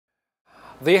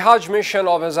The Hajj mission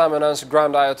of His Eminence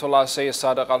Grand Ayatollah Sayed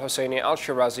Sadiq al-Husseini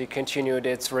al-Shirazi continued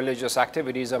its religious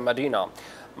activities in Medina.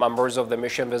 Members of the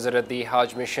mission visited the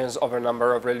Hajj missions of a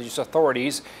number of religious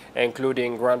authorities,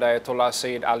 including Grand Ayatollah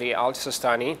Sayed Ali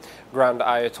al-Sistani, Grand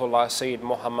Ayatollah Sayed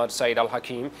Muhammad Saeed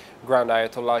al-Hakim, Grand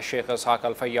Ayatollah Sheikh Ishaq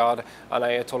al-Fayadh, and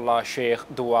Ayatollah Sheikh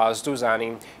Dawz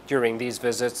Dozani. During these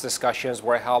visits, discussions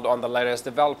were held on the latest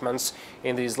developments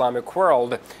in the Islamic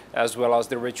world, as well as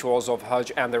the rituals of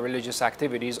Hajj and the religious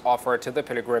activities offered to the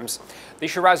pilgrims. The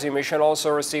Shirazi Mission also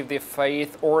received the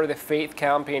Faith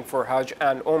campaign for Hajj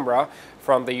and Umrah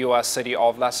from the U.S. city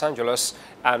of Los Angeles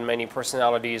and many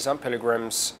personalities and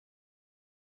pilgrims.